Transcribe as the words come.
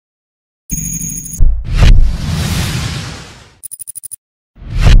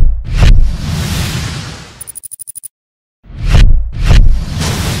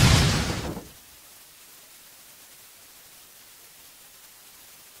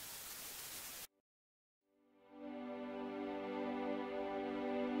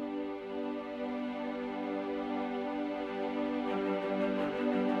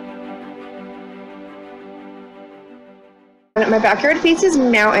my backyard faces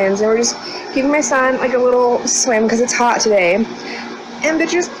mountains, and we're just giving my son like a little swim because it's hot today. And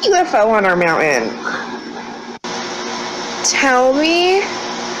there's just UFO on our mountain. Tell me,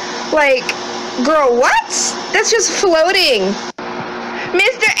 like, girl, what? That's just floating.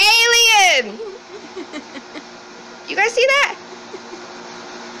 Mr. Alien! You guys see that?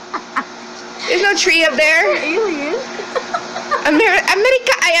 There's no tree up there. Alien.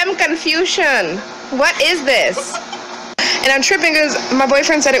 America, I am confusion. What is this? And I'm tripping because my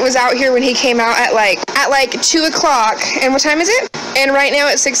boyfriend said it was out here when he came out at like 2 o'clock. And what time is it? And right now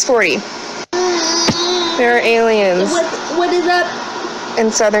it's 6:40. There are aliens. What is up?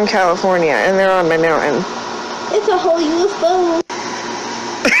 In Southern California, and they're on my mountain. It's a whole UFO.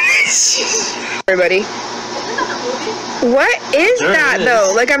 Everybody. What is that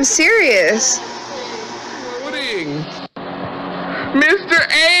though? Like, I'm serious. Floating. Mr.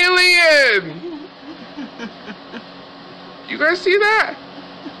 Alien! You guys see that?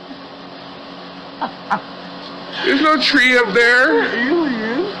 There's no tree up there.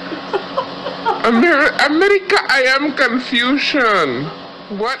 Alien. America, I am confusion.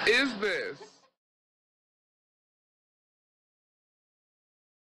 What is this?